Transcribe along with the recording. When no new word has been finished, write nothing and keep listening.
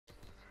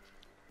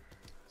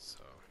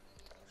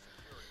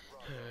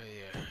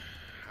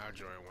I'll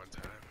join one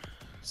time,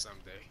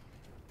 someday.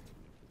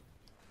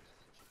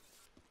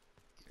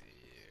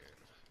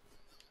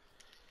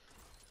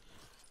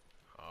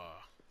 Yeah.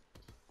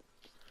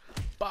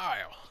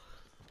 Bile.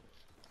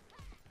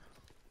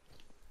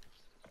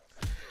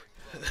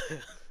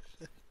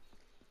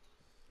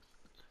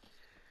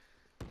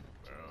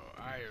 Bro,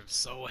 I am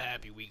so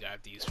happy we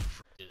got these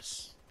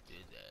just did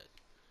that.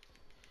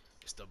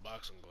 It's the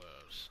boxing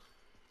gloves.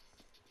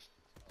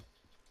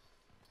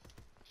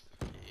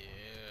 Yeah.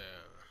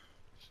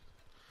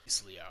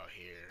 Easily out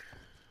here.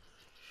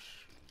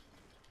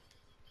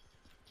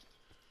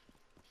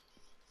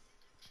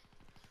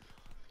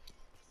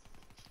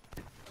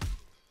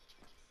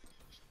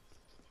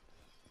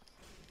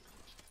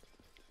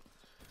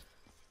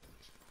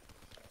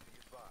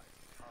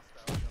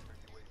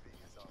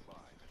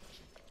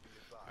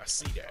 I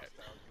see that,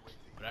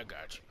 but I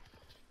got you.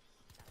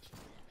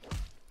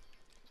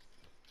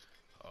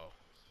 Oh.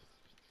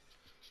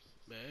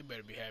 Man, you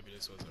better be happy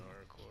this wasn't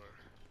hardcore.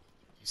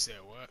 You said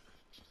what?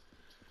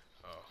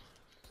 Oh.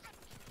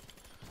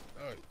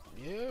 Oh,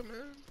 yeah,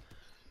 man.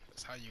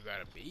 That's how you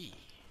gotta be.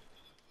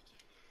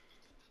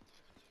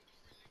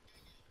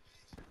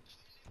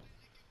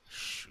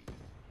 Shoot.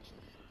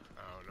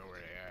 I don't know where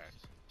they at.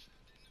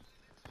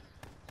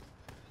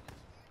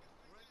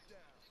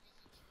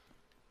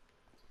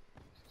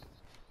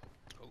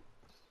 Oh.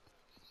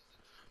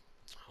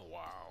 Oh,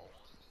 wow.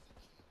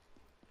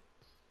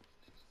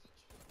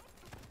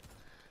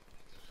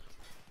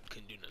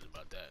 Couldn't do nothing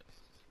about that.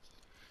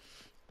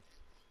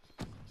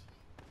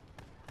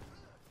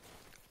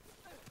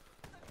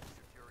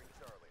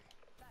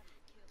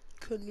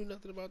 Couldn't do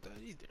nothing about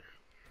that either.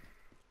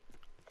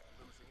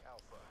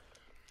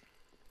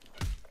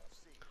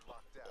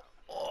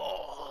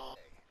 Oh.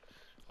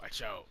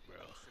 Watch out, bro.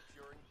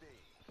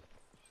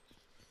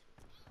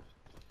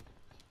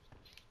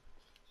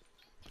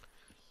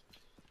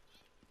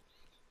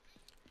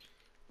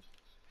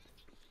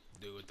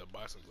 Dude with the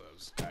boxing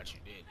gloves got you,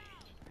 didn't he?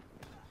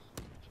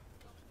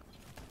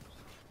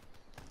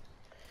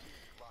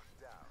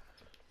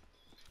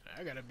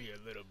 I gotta be a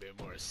little bit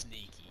more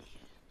sneaky.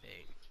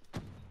 Dang.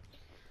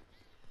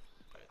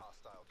 But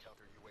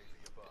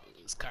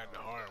it was kinda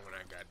hard when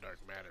I got dark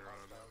matter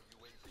on them.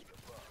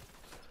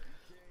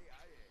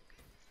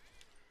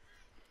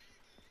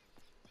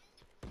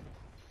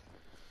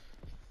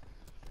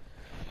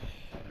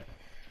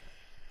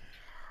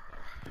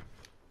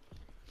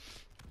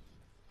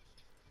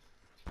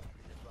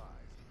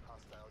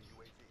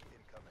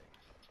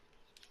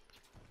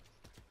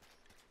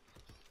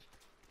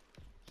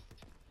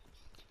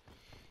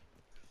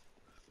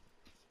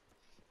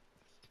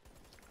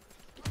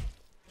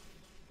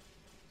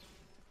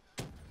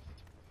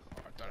 Oh,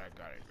 I thought I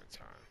got it in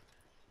time.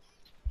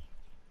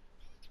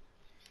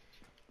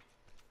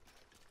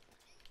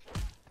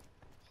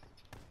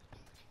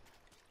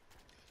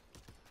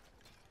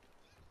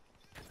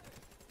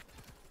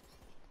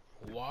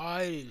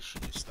 Why did she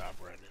just stop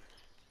running?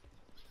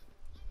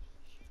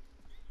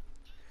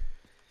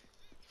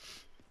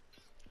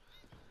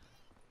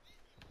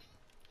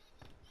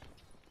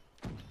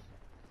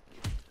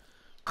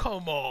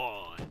 Come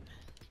on!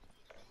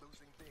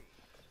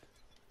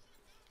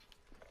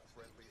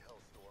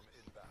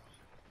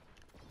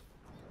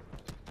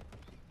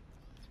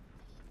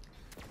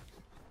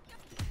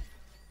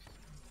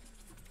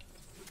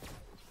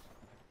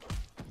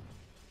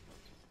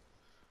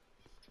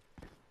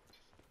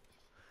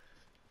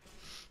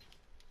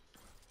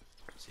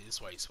 See, this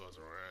is why you're supposed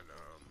to run,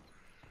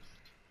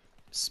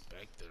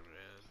 Spectre,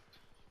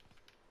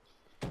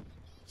 man.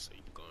 So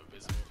you can go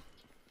invisible.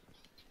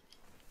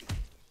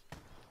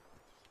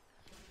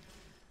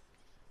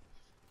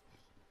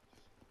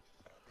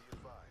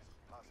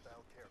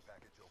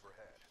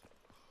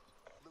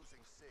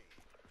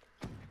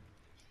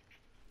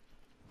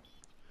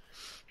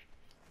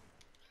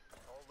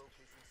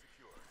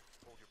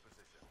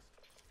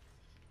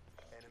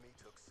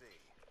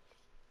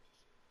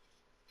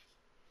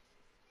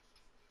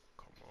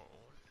 Come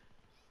on.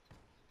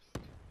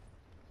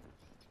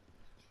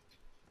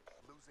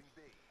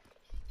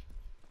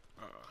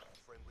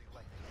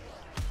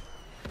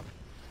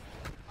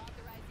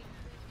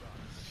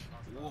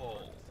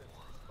 Whoa.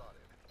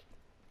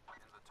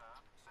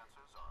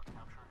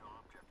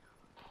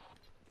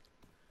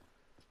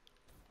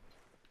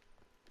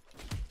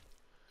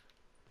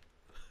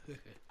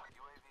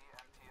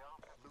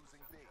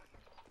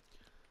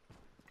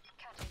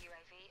 Counter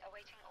UAV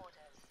awaiting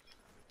orders.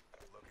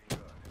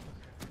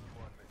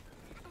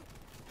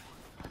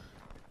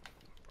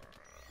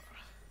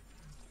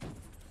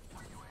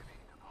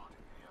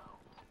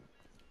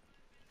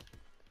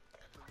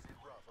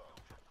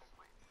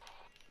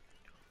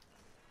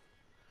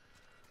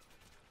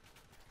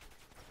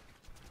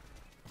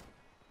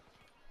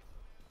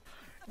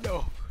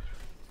 No.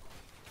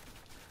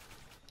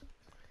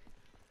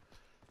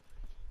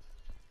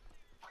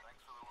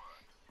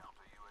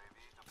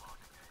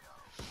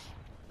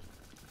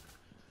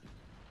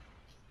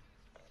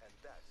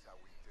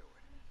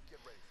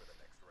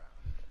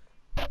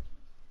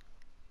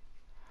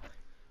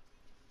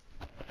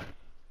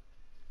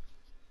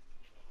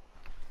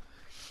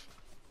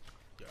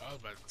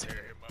 about to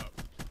tear him up.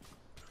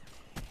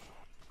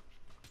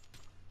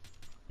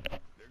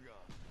 They're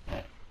gone.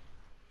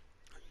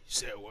 You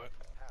said what?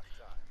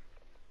 Halftime.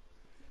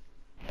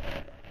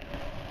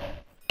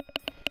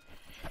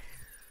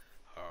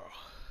 Oh.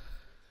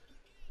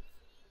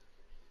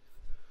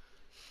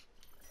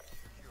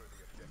 Secure the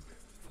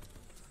objective.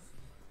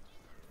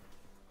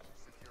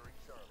 Securing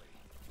Charlie.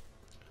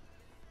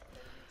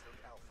 Enemy took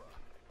Alpha.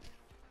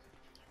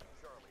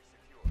 Charlie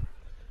secure.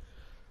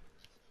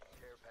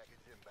 Care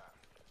package inbound.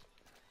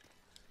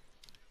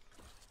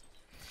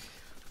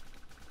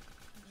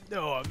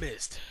 No, I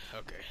missed.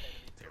 Okay,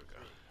 there we go.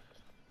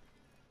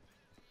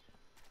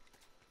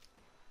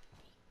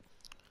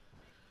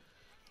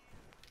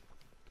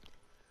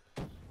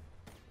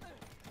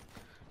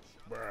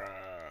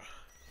 Bruh.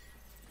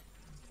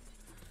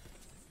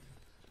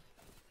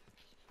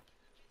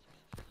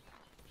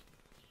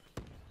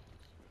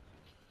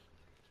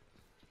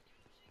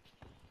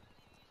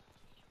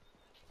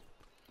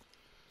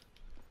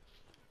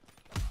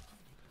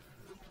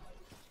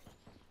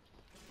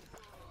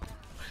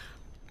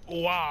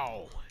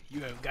 Wow,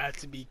 you have got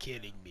to be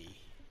kidding me. Be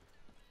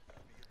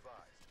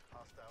advised,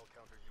 hostile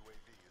counter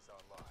UAV is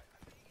online.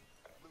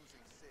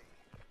 Losing C.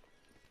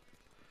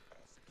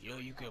 Yo,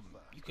 you can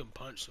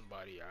punch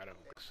somebody out of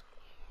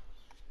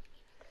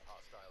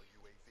Hostile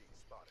UAV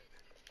spotted.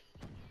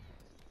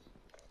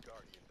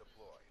 Guardian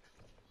deployed.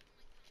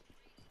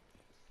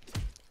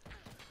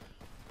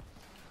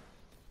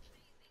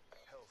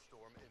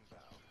 Hellstorm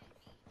inbound.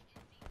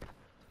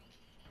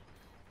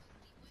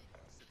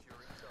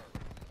 Securing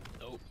Charlie.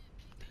 Nope.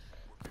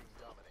 We're being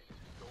dominated.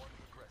 Go on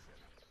the aggression.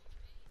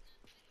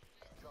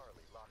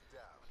 Charlie locked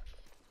down.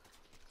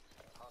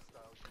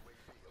 Hostile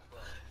UAV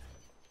above.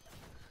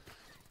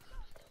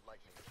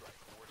 Lightning strike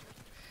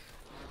coordinates.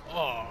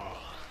 Oh.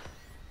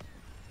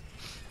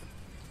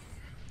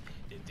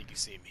 Didn't think you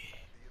see me.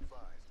 Be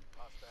advised,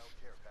 hostile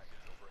care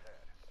package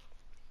overhead.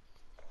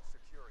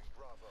 Securing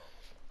Bravo.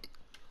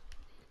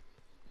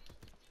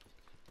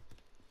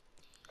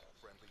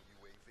 Friendly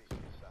UAV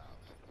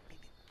inbound.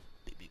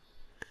 Beep, beep.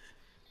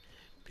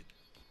 Beep,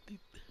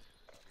 beep.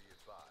 Be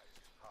advised,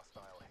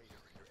 hostile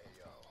hater in your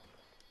AO.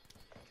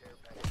 Care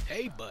package.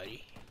 Hey,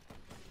 buddy.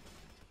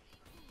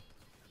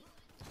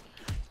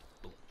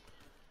 Boom.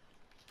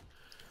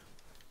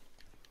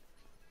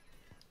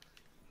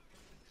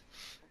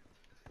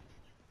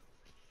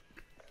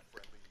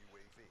 Friendly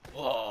UAV.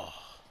 Oh,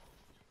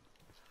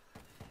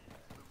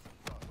 Losing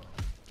Bravo.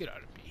 get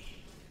out of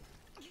me.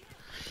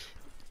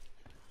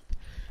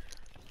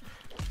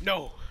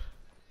 No.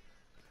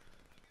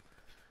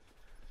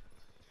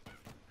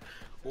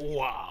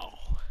 Wow.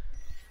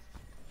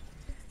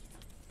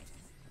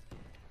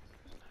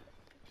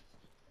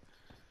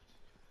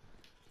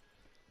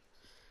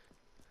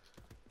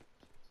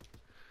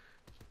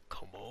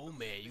 Come on,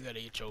 man. You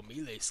gotta get your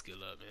melee skill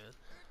up, man.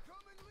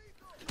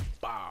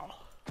 Wow.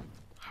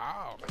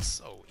 How? That's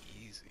so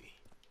easy.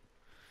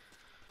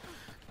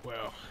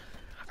 Well,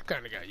 I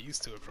kinda got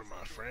used to it from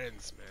my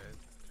friends, man.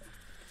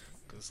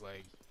 Cause,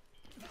 like,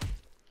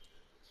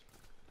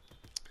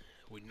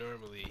 we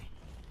normally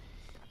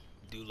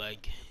do,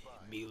 like,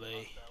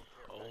 melee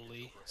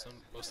only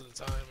most of the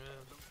time,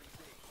 man.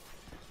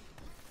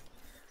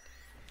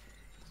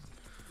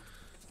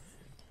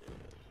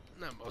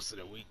 Not most of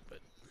the week, but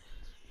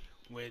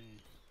when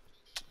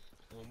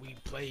we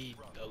played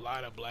a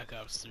lot of Black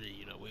Ops 3,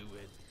 you know, we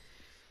would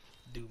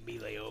do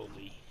melee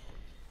only,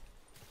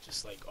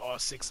 just like all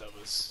 6 of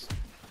us,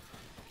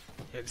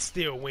 and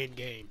still win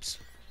games.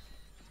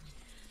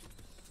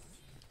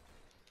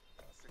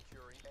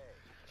 Securing A.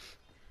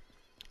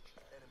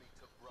 Enemy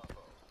took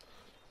Bravo.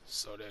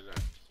 So then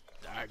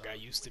I got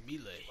used to melee.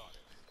 Be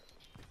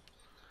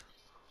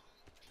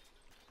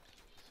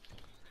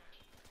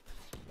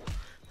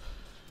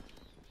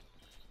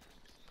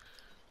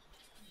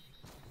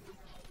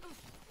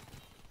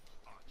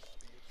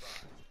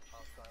advised,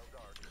 hostile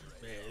guard in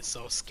your Man, AO. it's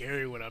so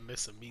scary when I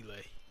miss a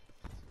melee.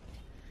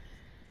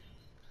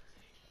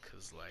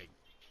 Cause like,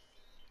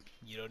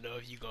 you don't know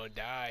if you're gonna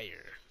die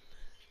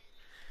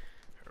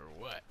or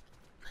what.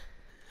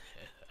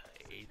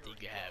 Anything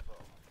can happen.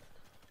 Bravo.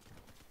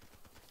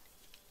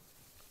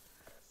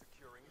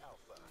 Securing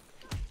Alpha.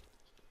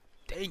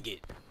 Dang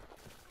it.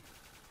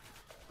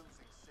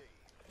 Losing C.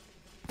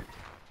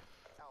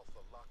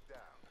 Alpha locked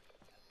down.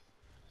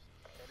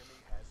 Enemy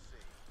has C.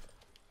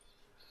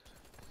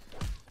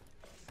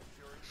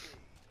 Securing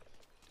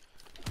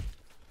B.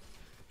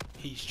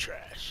 He's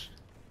trash.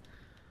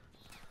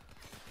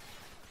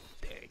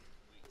 Dang.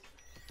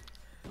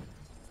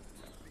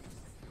 B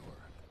secure.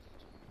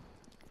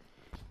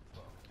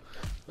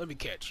 Let me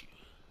catch you.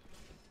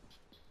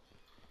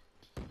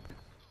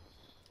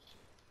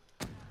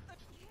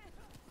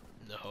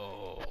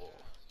 No.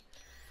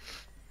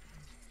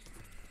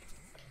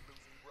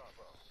 Losing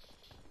Bravo.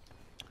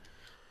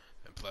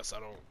 And plus, I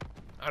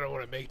don't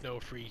want to make no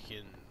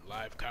freaking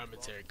live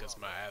commentary because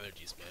my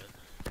allergies, man.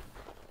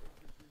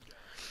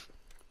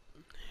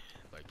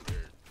 Like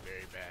they're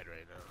very bad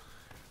right now.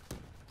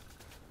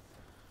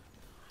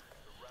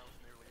 The round's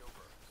nearly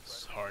over.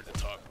 It's hard to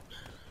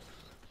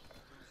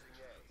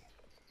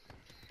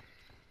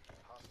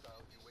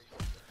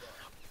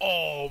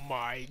Oh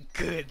my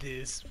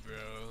goodness, bro.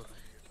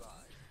 Be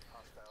advised,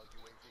 hostile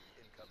UAV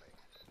incoming.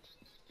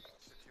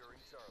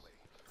 Securing Charlie.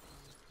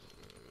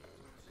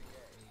 Losing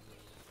A.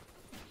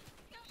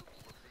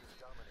 We're being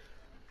dominated.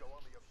 Go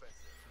on the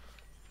offensive.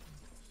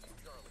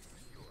 Charlie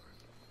secure.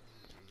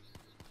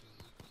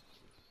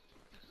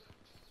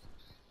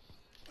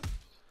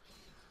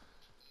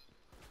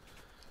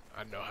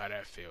 I know how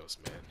that feels,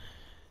 man.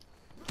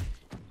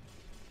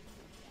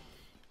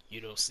 You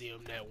don't see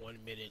them that 1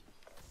 minute,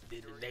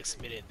 then the next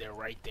minute they're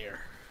right there.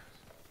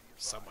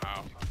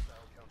 Somehow.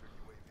 Hostile counter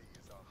UAV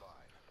is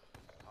online.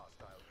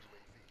 Hostile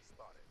UAV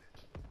spotted.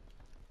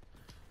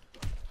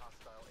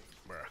 Hostile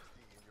Bruh. HCXD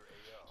in your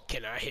AO.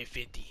 Can I hit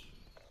 50? Be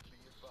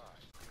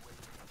advised, UAV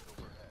is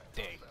overhead.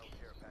 Dang. Hostile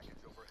care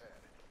package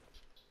overhead.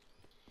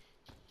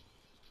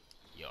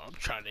 Yo, I'm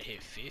trying to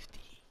hit 50.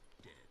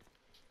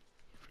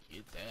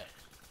 Forget that.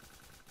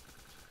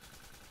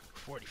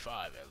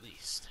 45 at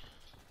least.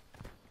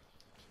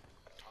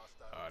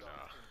 Hostile Oh, dart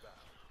nah. inbound.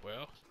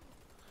 Well,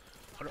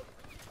 hold up.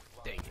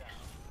 Dang it.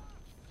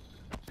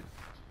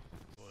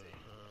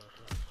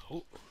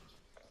 Oh,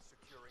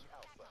 Securing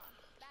Alpha.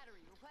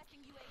 Battery requesting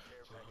UAV.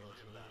 Care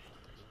package inbound.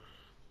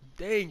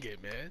 dang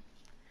it, man.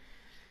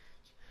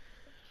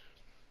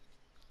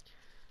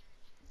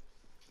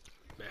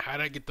 Man, how'd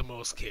I get the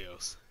most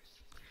kills?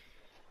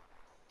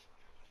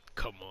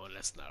 Come on,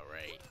 that's not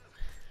right.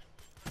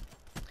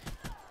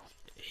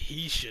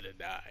 He should have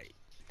died.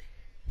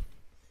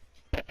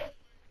 There's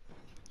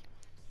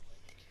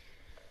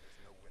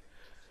no winning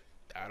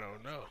this. I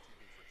don't know.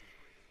 TV for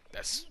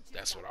debrief.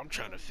 That's what I'm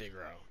trying to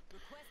figure out.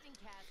 Requesting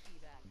cast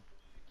evac.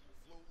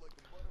 Float like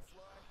a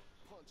butterfly,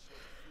 punch like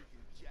a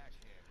freaking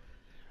jackhammer.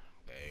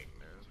 Dang,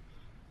 man.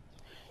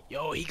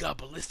 Yo, he got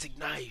ballistic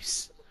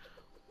knives.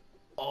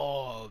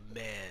 Oh,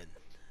 man.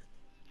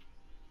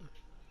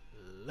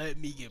 Let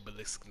me get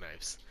ballistic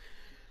knives.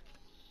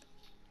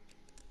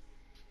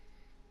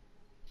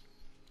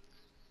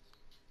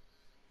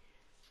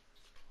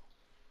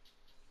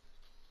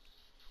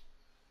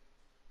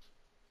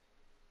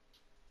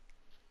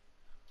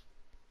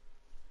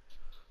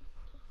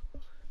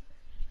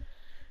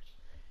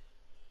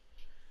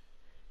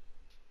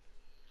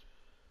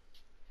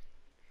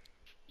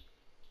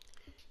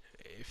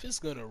 If it's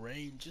gonna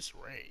rain, just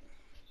rain.